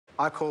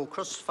I call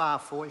Chris Farr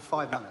for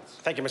 5 minutes.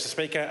 Thank you, Mr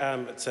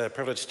Speaker. It's a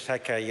privilege to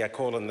take a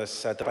call in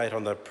this debate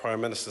on the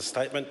Prime Minister's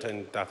statement,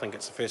 and I think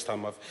it's the first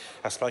time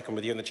I've spoken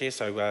with you in the Chair,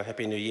 so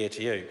Happy New Year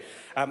to you.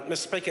 Mr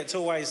Speaker, it's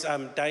always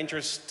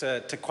dangerous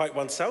to quote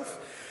oneself,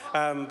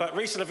 but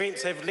recent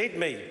events have led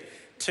me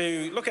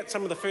to look at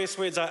some of the first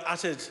words I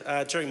uttered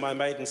during my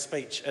maiden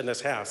speech in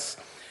this House.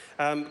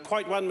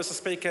 Quote one, Mr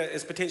Speaker,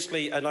 is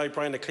potentially a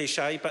no-brainer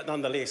cliche, but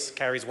nonetheless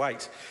carries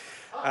weight.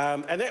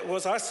 And that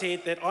was, I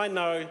said that I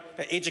know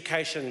that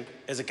education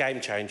is a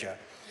game changer.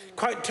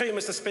 Quote two,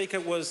 Mr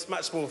Speaker, was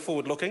much more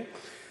forward-looking.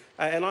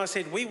 And I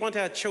said, we want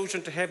our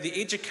children to have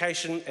the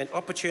education and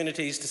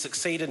opportunities to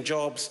succeed in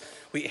jobs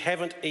we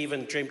haven't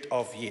even dreamt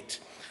of yet.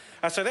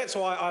 So that's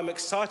why I'm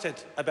excited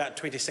about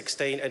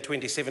 2016 and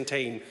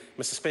 2017,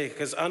 Mr Speaker,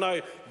 because I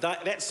know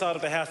that side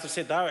of the House have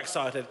said they're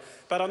excited,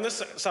 but on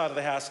this side of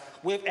the House,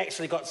 we've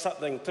actually got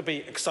something to be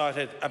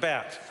excited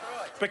about.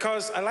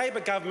 Because a Labor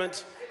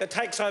government that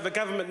takes over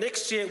government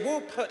next year will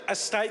put a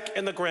stake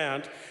in the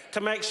ground to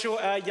make sure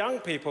our young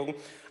people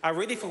are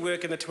ready for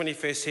work in the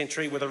 21st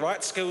century with the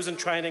right skills and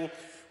training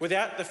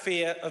without the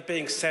fear of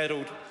being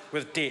saddled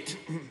with debt.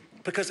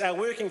 Because our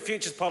Working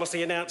Futures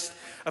policy announced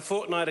a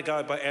fortnight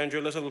ago by Andrew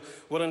Little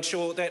will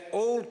ensure that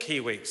all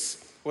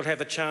Kiwis will have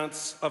the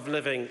chance of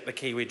living the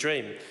Kiwi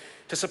dream,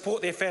 to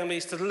support their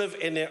families to live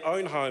in their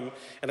own home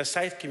in a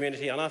safe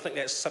community, and I think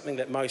that's something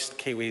that most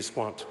Kiwis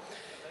want.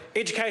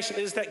 Education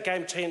is that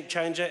game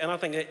changer, and I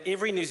think that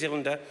every New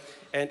Zealander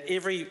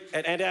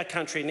and our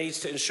country needs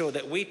to ensure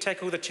that we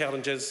tackle the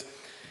challenges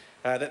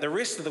that the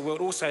rest of the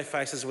world also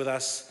faces with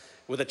us,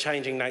 with the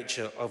changing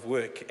nature of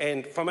work.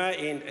 And from our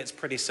end, it's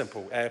pretty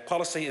simple. Our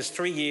policy is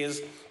 3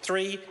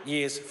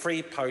 years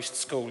free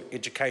post-school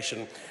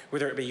education,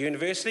 whether it be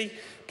university,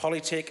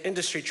 polytech,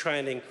 industry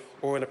training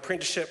or an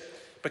apprenticeship,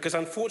 because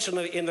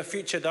unfortunately in the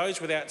future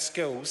those without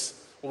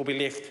skills will be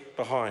left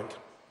behind.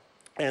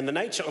 And the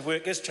nature of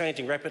work is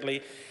changing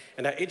rapidly,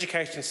 and our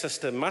education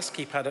system must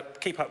keep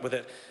up with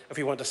it if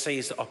we want to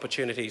seize the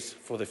opportunities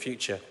for the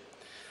future.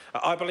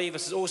 I believe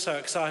this is also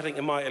exciting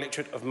in my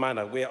electorate of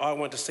Mana, where I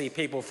want to see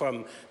people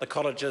from the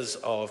colleges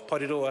of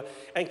Porirua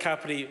and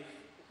Kapiti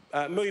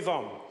move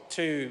on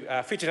to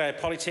Whitireia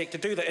Polytech to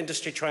do the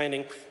industry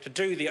training, to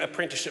do the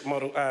apprenticeship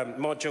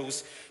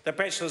modules, the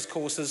bachelor's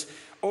courses,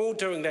 all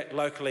doing that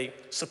locally,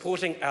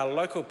 supporting our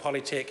local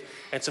polytech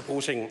and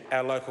supporting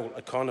our local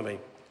economy.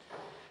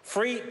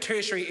 Free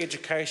tertiary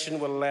education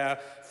will allow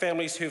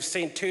families who have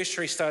seen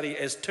tertiary study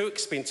as too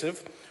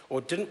expensive or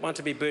didn't want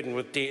to be burdened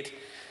with debt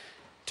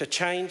to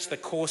change the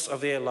course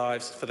of their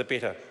lives for the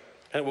better.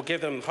 And it will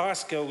give them higher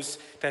skills,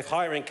 to have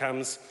higher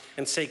incomes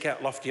and seek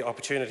out loftier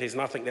opportunities.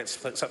 And I think that's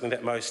something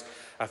that most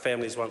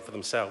families want for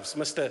themselves.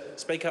 Mr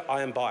Speaker,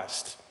 I am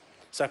biased.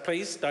 So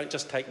please don't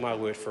just take my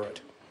word for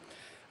it.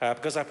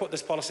 Because I put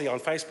this policy on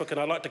Facebook, and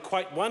I'd like to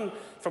quote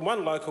from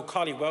one local,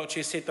 Kylie Welch,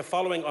 who said the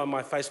following on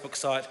my Facebook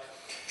site: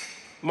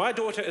 "My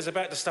daughter is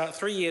about to start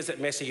 3 years at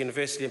Massey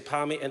University in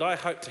Palmy, and I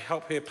hope to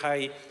help her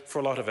pay for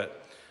a lot of it.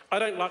 I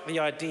don't like the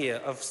idea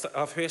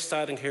of her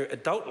starting her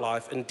adult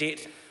life in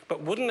debt,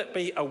 but wouldn't it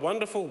be a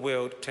wonderful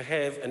world to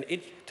have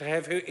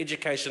her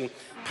education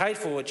paid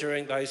for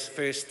during those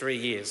first 3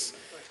 years?"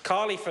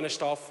 Kylie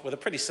finished off with a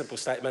pretty simple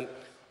statement: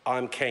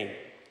 "I'm keen."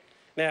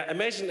 Now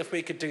imagine if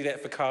we could do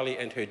that for Kylie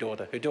and her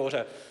daughter. Her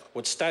daughter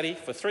would study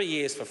for 3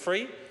 years for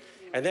free,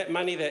 and that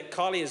money that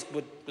Kylie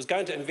was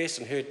going to invest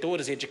in her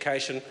daughter's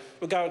education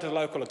would go into the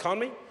local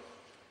economy,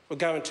 would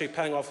go into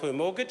paying off her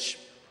mortgage,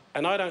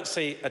 and I don't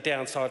see a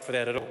downside for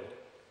that at all.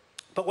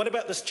 But what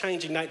about this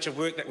changing nature of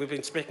work that we've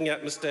been speaking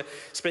about, Mr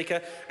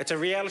Speaker? It's a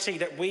reality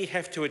that we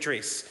have to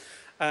address.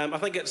 I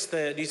think it's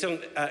the New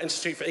Zealand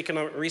Institute for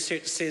Economic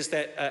Research says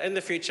that in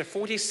the future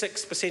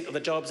 46% of the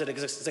jobs that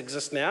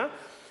exist now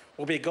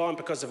will be gone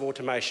because of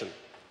automation.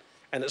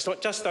 And it's not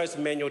just those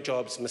manual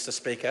jobs, Mr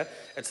Speaker,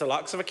 it's the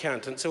likes of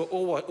accountants who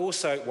are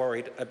also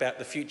worried about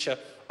the future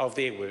of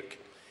their work.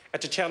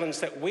 It's a challenge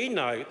that we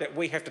know that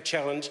we have to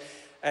challenge,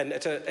 and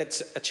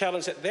it's a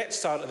challenge that that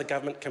side of the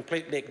government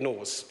completely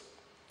ignores.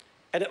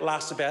 And it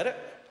laughs about it,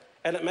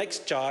 and it makes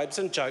jibes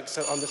and jokes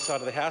on this side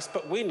of the House,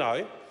 but we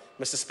know,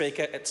 Mr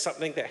Speaker, it's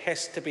something that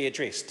has to be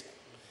addressed.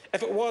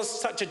 If it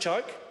was such a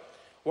joke,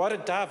 why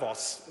did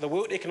Davos, the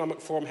World Economic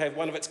Forum, have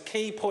one of its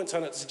key points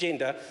on its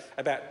agenda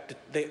about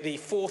the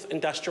fourth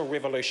industrial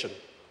revolution?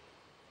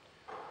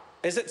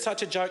 Is it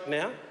such a joke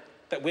now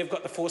that we've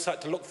got the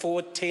foresight to look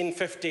forward 10,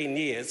 15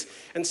 years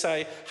and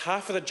say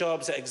half of the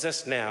jobs that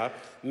exist now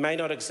may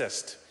not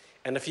exist?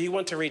 And if you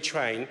want to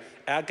retrain,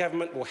 our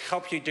government will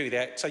help you do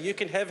that so you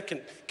can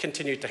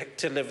continue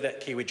to live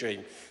that Kiwi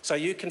dream, so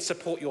you can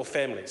support your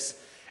families.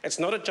 It's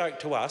not a joke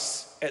to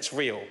us, it's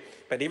real.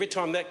 But every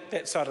time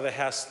that side of the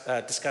House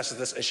discusses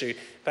this issue,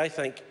 they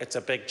think it's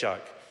a big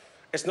joke.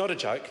 It's not a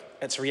joke,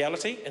 it's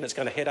reality, and it's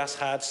going to hit us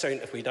hard soon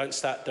if we don't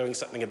start doing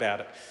something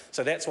about it.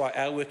 So that's why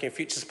our Working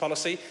Futures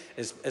policy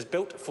is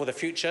built for the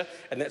future,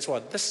 and that's why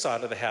this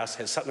side of the House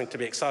has something to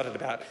be excited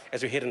about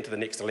as we head into the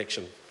next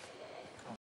election.